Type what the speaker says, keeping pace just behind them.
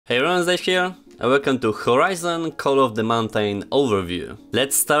Hey everyone, Dave here, and welcome to Horizon Call of the Mountain overview.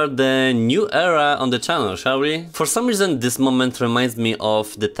 Let's start the new era on the channel, shall we? For some reason this moment reminds me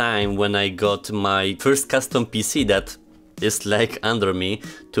of the time when I got my first custom PC that is like under me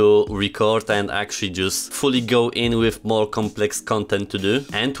to record and actually just fully go in with more complex content to do.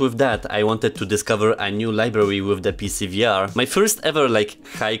 And with that I wanted to discover a new library with the PSVR. My first ever like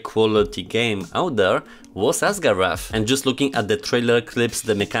high quality game out there was Asgard, and just looking at the trailer clips,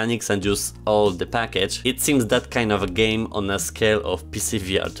 the mechanics and just all the package, it seems that kind of a game on a scale of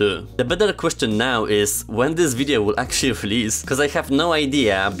PSVR2. The better question now is when this video will actually release, because I have no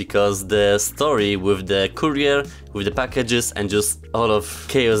idea, because the story with the courier, with the packages and just all of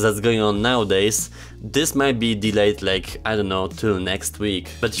chaos that's going on nowadays, this might be delayed like, I don't know, till next week.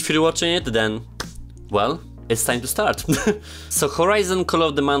 But if you're watching it, then, well, it's time to start. So Horizon Call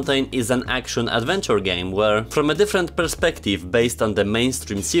of the Mountain is an action-adventure game where, from a different perspective based on the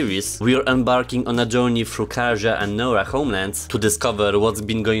mainstream series, we are embarking on a journey through Karja and Nora homelands to discover what's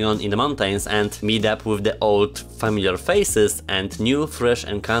been going on in the mountains and meet up with the old familiar faces and new fresh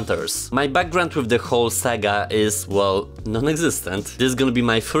encounters. My background with the whole saga is, well, non-existent. This is gonna be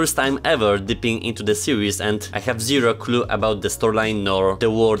my first time ever dipping into the series and I have zero clue about the storyline nor the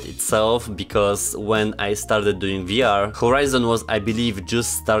world itself, because when I started doing VR, Horizon was, I believe,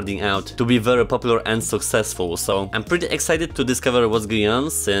 just starting out to be very popular and successful, so I'm pretty excited to discover what's going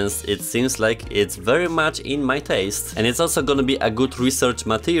on, since it seems like it's very much in my taste. And it's also gonna be a good research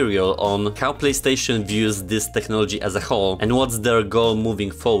material on how PlayStation views this technology as a whole and what's their goal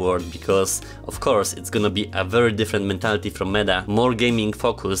moving forward, because of course it's gonna be a very different mentality from Meta, more gaming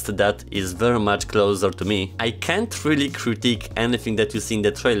focused, that is very much closer to me. I can't really critique anything that you see in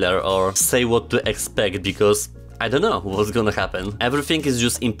the trailer or say what to expect, because I don't know what's gonna happen. Everything is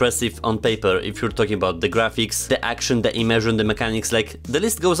just impressive on paper if you're talking about the graphics, the action, the immersion, the mechanics, like the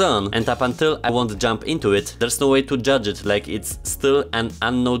list goes on. And up until I won't jump into it, there's no way to judge it, like it's still an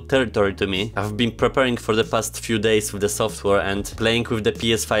unknown territory to me. I've been preparing for the past few days with the software and playing with the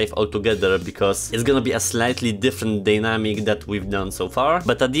PS5 altogether, because it's gonna be a slightly different dynamic that we've done so far.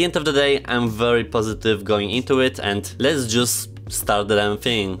 But at the end of the day, I'm very positive going into it, and let's just start the damn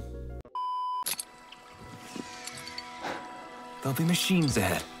thing. There'll be machines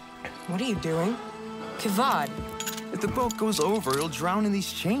ahead. What are you doing? Kivad. If the boat goes over, it'll drown in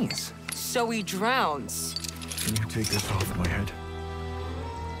these chains. So he drowns. Can you take this off my head?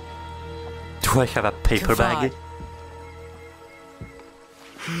 Do I have a paper bag?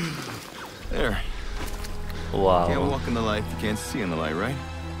 There. Wow. Can't walk in the light if you can't see in the light, right?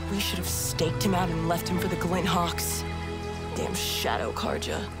 We should have staked him out and left him for the Glint Hawks. Damn Shadow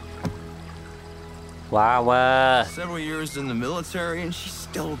Karja. Wow. Several years in the military and she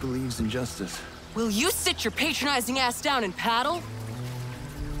still believes in justice. Will you sit your patronizing ass down and paddle?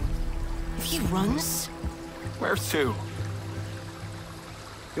 If he runs... Where to?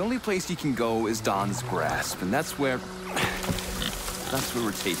 The only place he can go is Dawn's Grasp, and that's where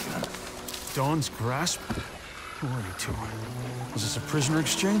we're taking him. Dawn's Grasp? Who are you two? Was this a prisoner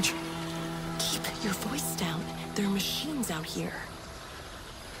exchange? Keep your voice down. There are machines out here.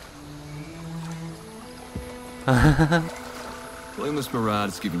 Blameless Murad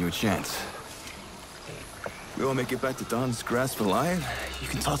is giving you a chance. We all make it back to Dawn's Grasp alive, you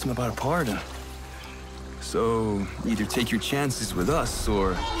can toss him about a pardon. So, either take your chances with us,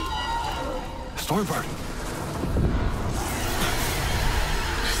 or... Stormbird!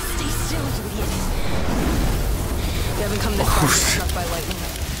 Stay still, you idiot. You haven't come this far to get struck by lightning.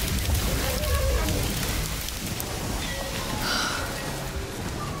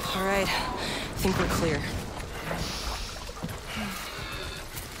 All right, I think we're clear.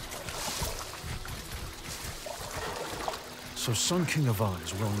 So Sun King of Eye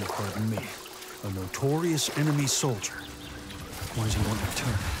is willing to pardon me, a notorious enemy soldier. What does he want in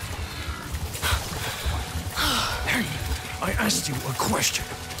return? Hey, I asked you a question.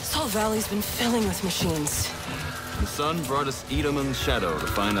 This whole valley's been filling with machines. The sun brought us Edom and the Shadow to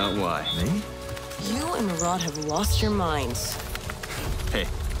find out why. Me? You and Murad have lost your minds. Hey,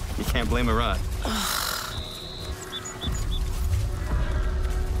 you can't blame Murad.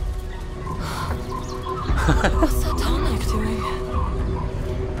 What's that tonic doing?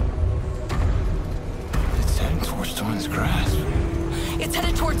 It's heading towards Dawn's Grasp. It's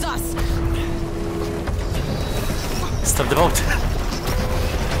headed towards us! Stop the boat!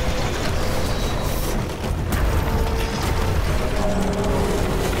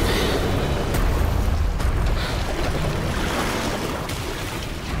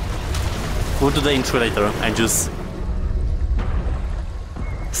 We'll do the intro later. I just...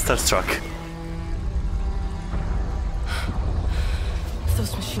 Starstruck. If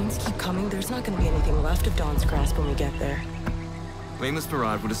those machines machines keep coming, there's not gonna be anything left of Dawn's Grasp when we get there. Blameless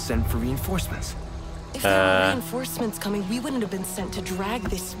Mirage would have sent for reinforcements. If there were reinforcements coming, we wouldn't have been sent to drag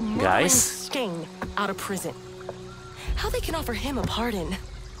this murdering stain out of prison. How they can offer him a pardon?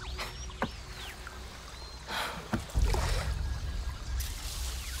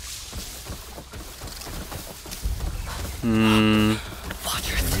 Watch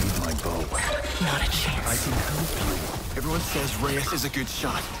your Need my bow. Not a chance. I can help you. Everyone says Reyes is a good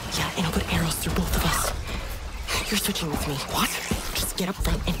shot. Yeah, and I'll put arrows through both of us. You're switching with me. What? Just get up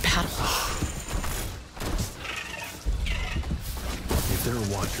front and paddle. If there are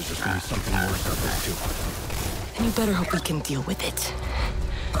watchers, there's gonna be something worse out there too. And you better hope we can deal with it.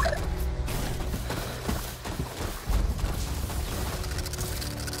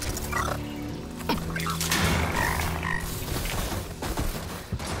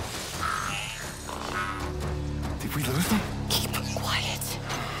 Did we lose them? Keep quiet.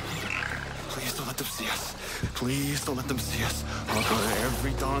 Please don't let them see us. Please don't let them see us. I'll go to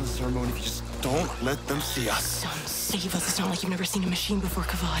every dawn ceremony if you just don't let them see us. Son, save us. It's not like you've never seen a machine before,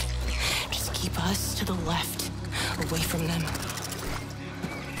 Kavad. Just keep us to the left, away from them.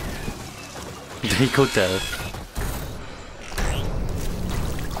 They go there.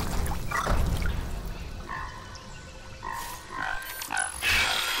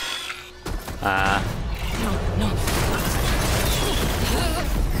 No, no.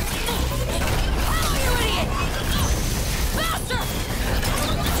 You idiot! Faster!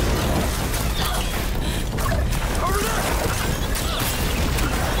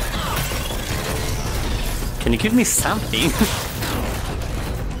 Can you give me something?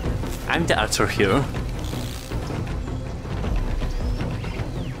 I'm the archer here.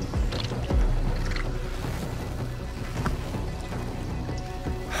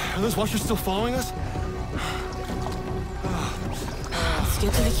 Are those watchers still following us? Let's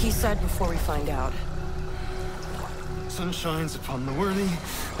get to the quayside before we find out. Sun shines upon the worthy.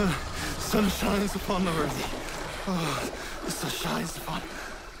 Sun shines upon the worthy. The sun shines upon.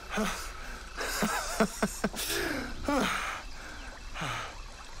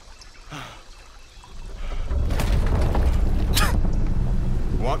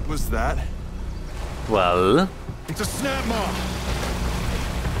 What was that? Well, It's a snap mob.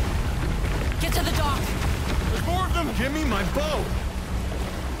 Get to the dock! There's more of them. Give me my bow.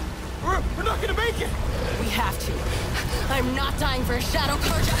 We're not gonna make it. We have to. I'm not dying for a shadow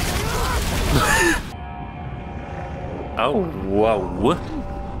carjack. oh wow.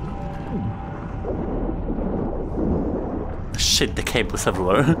 Shit, the cable's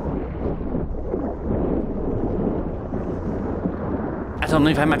everywhere. I don't know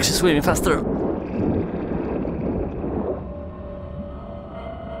if I'm actually swimming faster.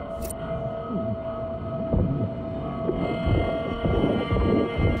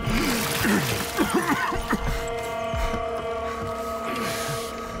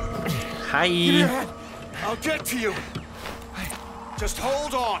 Hi. I'll get to you. Just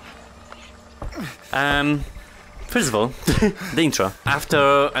hold on. First of all, the intro. After,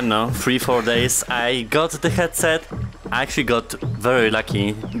 I don't know, 3-4 days, I got the headset. I actually got very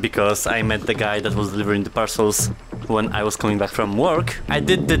lucky because I met the guy that was delivering the parcels when I was coming back from work. I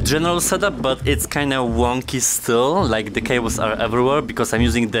did the general setup, but it's kind of wonky still, like the cables are everywhere because I'm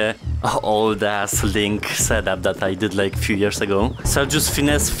using the old-ass Link setup that I did like a few years ago. So I'll just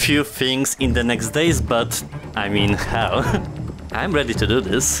finesse few things in the next days, but I mean, hell, I'm ready to do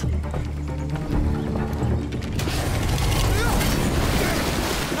this.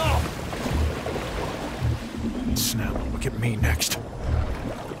 Snap, look at me next.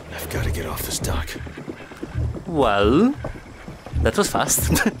 I've got to get off this dock. Well, that was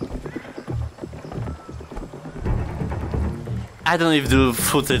fast. I don't know if the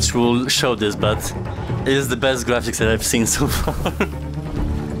footage will show this, but it is the best graphics that I've seen so far.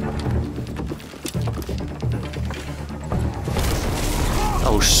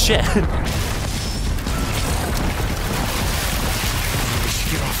 Oh shit!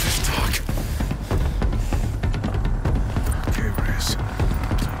 Get off this dock. Okay, Reyes.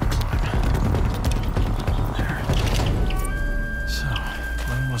 Time to climb. There. So,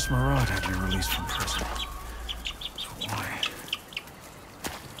 Blameless Mirage had me released from prison. Why?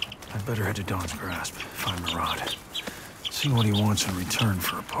 I'd better head to Dawn's Grasp, find Murad. See what he wants in return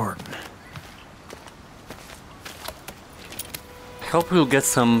for a pardon. I hope we'll get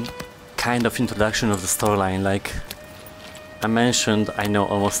some kind of introduction of the storyline. Like I mentioned, I know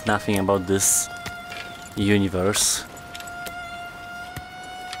almost nothing about this universe.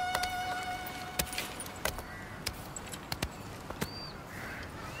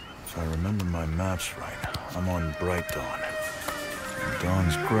 If I remember my maps right, I'm on Bright Dawn.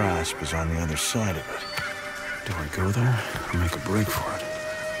 Dawn's grasp is on the other side of it. Do I go there or make a break for it?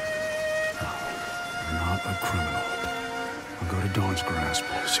 No, I'm not a criminal. I'll go to Dawn's grasp,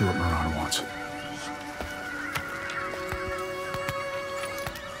 see what Miranda wants.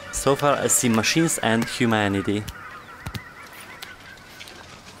 So far I see machines and humanity.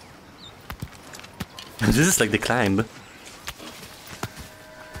 This is like the climb.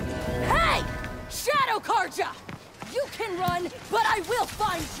 Hey! Shadow Karja! You can run, but I will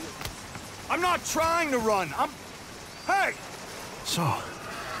find you! I'm not trying to run. Hey! So,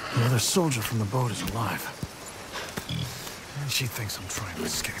 the other soldier from the boat is alive. And she thinks I'm trying to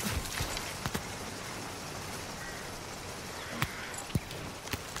escape.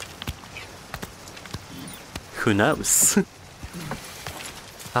 Who knows?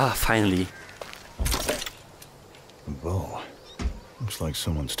 Ah, finally. Bow. Looks like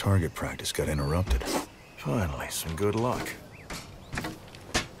someone's target practice got interrupted. Finally, some good luck.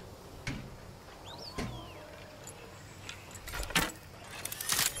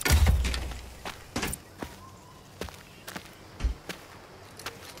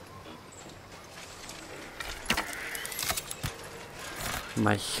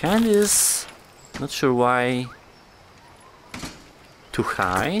 My hand is not sure why too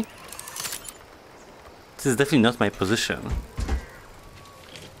high. This is definitely not my position.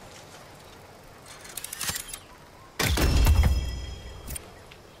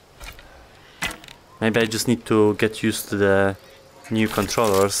 Maybe I just need to get used to the new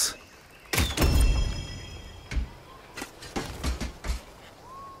controllers.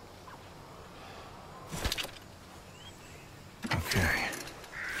 Okay.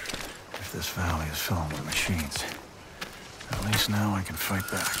 If this valley is filled with machines, at least now I can fight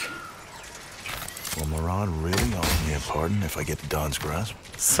back. Will Murad really offer me a pardon if I get to Don's grasp?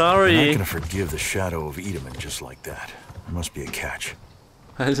 Sorry. I'm not gonna forgive the shadow of Edelman just like that. There must be a catch.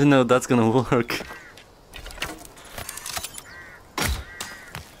 I didn't know that's gonna work.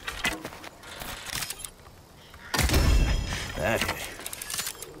 That hit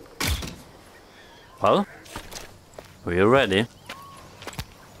it. Well, we're ready.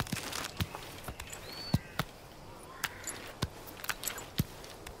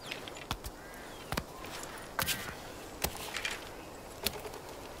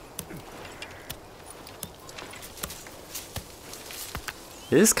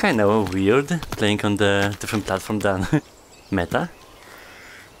 It is kind of weird playing on the different platform than Meta.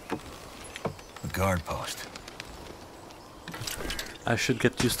 A guard post. I should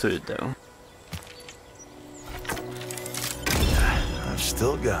get used to it though. I've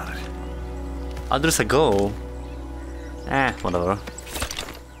still got it. Oh, there's a goal. Whatever.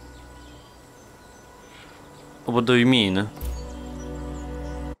 What do you mean?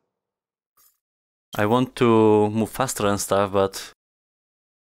 I want to move faster and stuff, but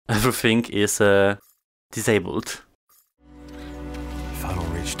everything is disabled. If I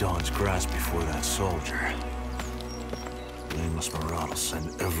don't reach Dawn's grasp before that soldier, Blameless Murad will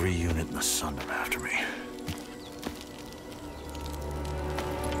send every unit in the Sundom after me.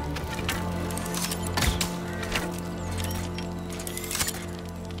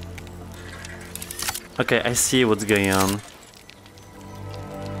 Okay, I see what's going on.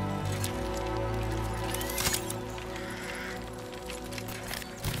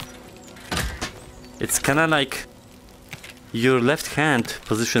 It's kinda like your left hand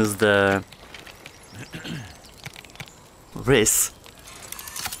positions the wrist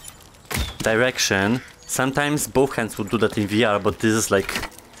direction. Sometimes both hands would do that in VR, but this is like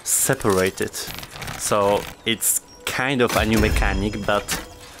separated. So it's kind of a new mechanic, but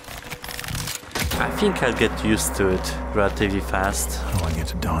I think I'll get used to it relatively fast. How do I get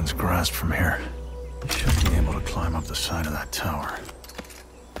to Dawn's grasp from here? I should be able to climb up the side of that tower.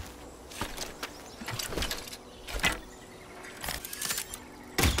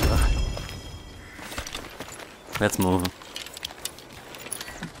 Let's move.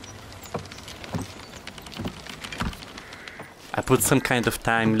 I put some kind of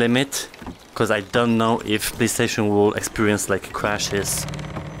time limit because I don't know if PlayStation will experience like crashes.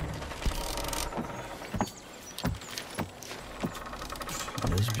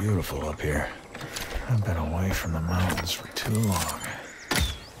 It is beautiful up here. I've been away from the mountains for too long.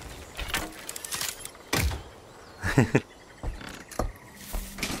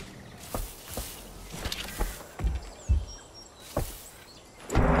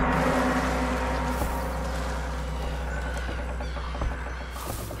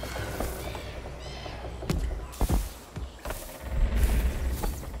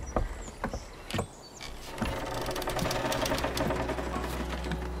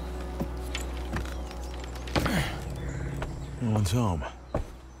 one's home.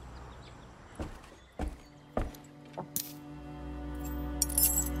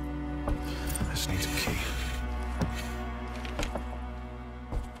 This needs a key.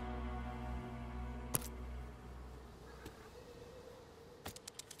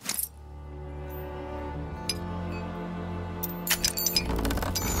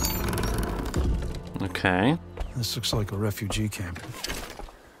 Okay. This looks like a refugee camp.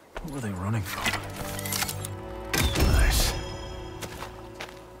 What were they running from? Nice.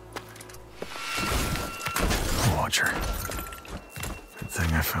 Watcher. Good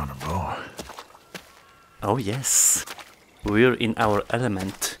thing I found a bow. Oh yes. We're in our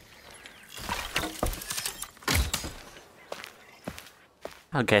element.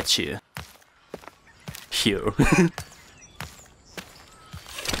 I'll get you. Here.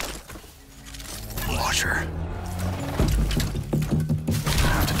 Watcher. I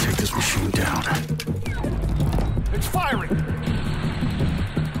have to take this machine down. It's firing!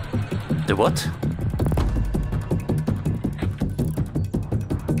 The what?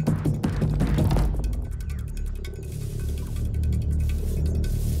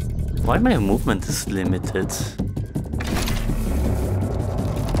 Why my movement is limited?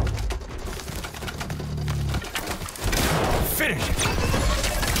 Finish it!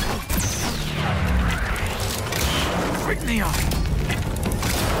 Right in the eye.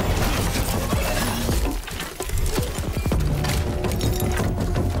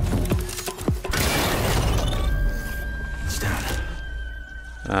 It's down.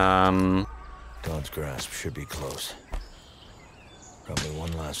 Dawn's grasp should be close. Probably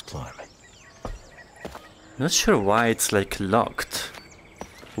one last climb. Not sure why it's like locked.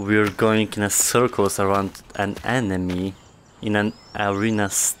 We're going in a circles around an enemy in an arena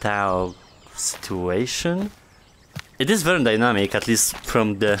style situation. It is very dynamic, at least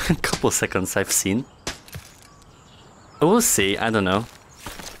from the couple seconds I've seen. We'll see, I don't know.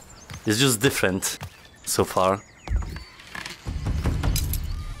 It's just different so far.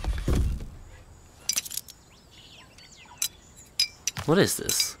 What is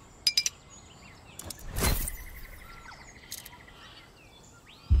this?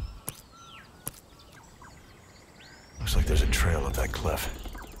 Looks like there's a trail up that cliff.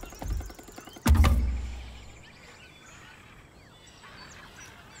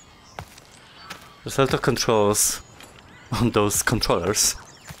 There's a lot of controls on those controllers,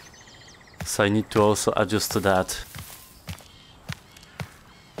 so I need to also adjust to that.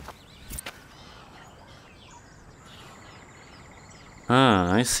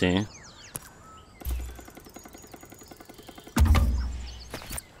 Ah, I see.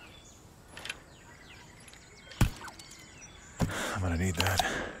 I'm gonna need that.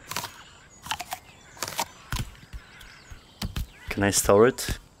 Can I store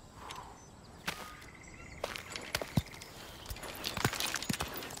it?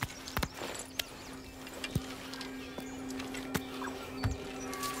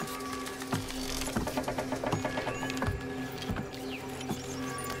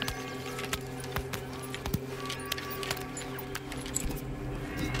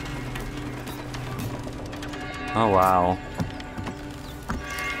 Oh wow.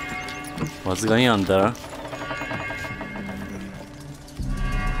 What's going on there?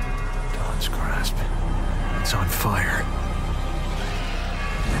 Dawn's grasp. It's on fire.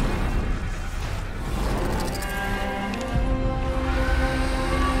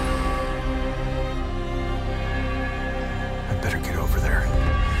 I better get over there.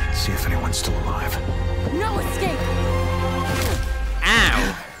 See if anyone's still alive. No escape!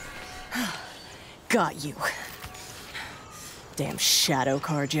 Ow! Got you. Damn shadow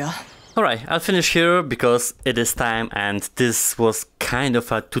card, ya. Alright, I'll finish here because it is time, and this was kind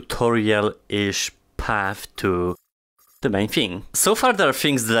of a tutorial-ish path to the main thing. So far there are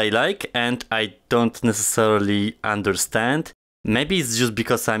things that I like and I don't necessarily understand. Maybe it's just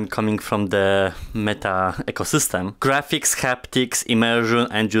because I'm coming from the meta ecosystem. Graphics, haptics, immersion,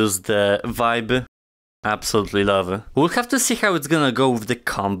 and just the vibe. Absolutely love it. We'll have to see how it's gonna go with the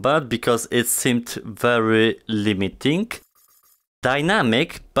combat because it seemed very limiting.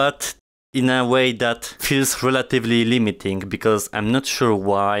 Dynamic, but in a way that feels relatively limiting because I'm not sure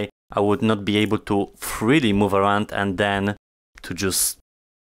why I would not be able to freely move around and then to just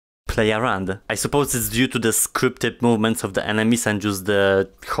play around. I suppose it's due to the scripted movements of the enemies and just the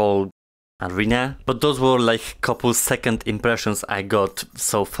whole arena, but those were like couple second impressions I got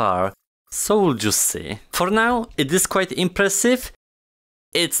so far, so we'll just see. For now, it is quite impressive.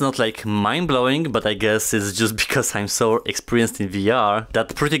 It's not like mind-blowing, but I guess it's just because I'm so experienced in VR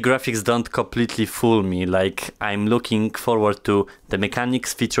that pretty graphics don't completely fool me. Like, I'm looking forward to the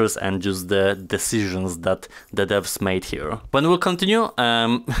mechanics, features, and just the decisions that the devs made here. When we'll continue,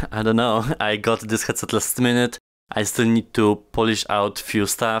 I don't know, I got this headset last minute. I still need to polish out few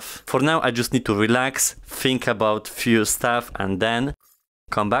stuff. For now, I just need to relax, think about few stuff, and then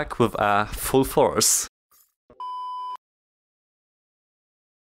come back with a full force.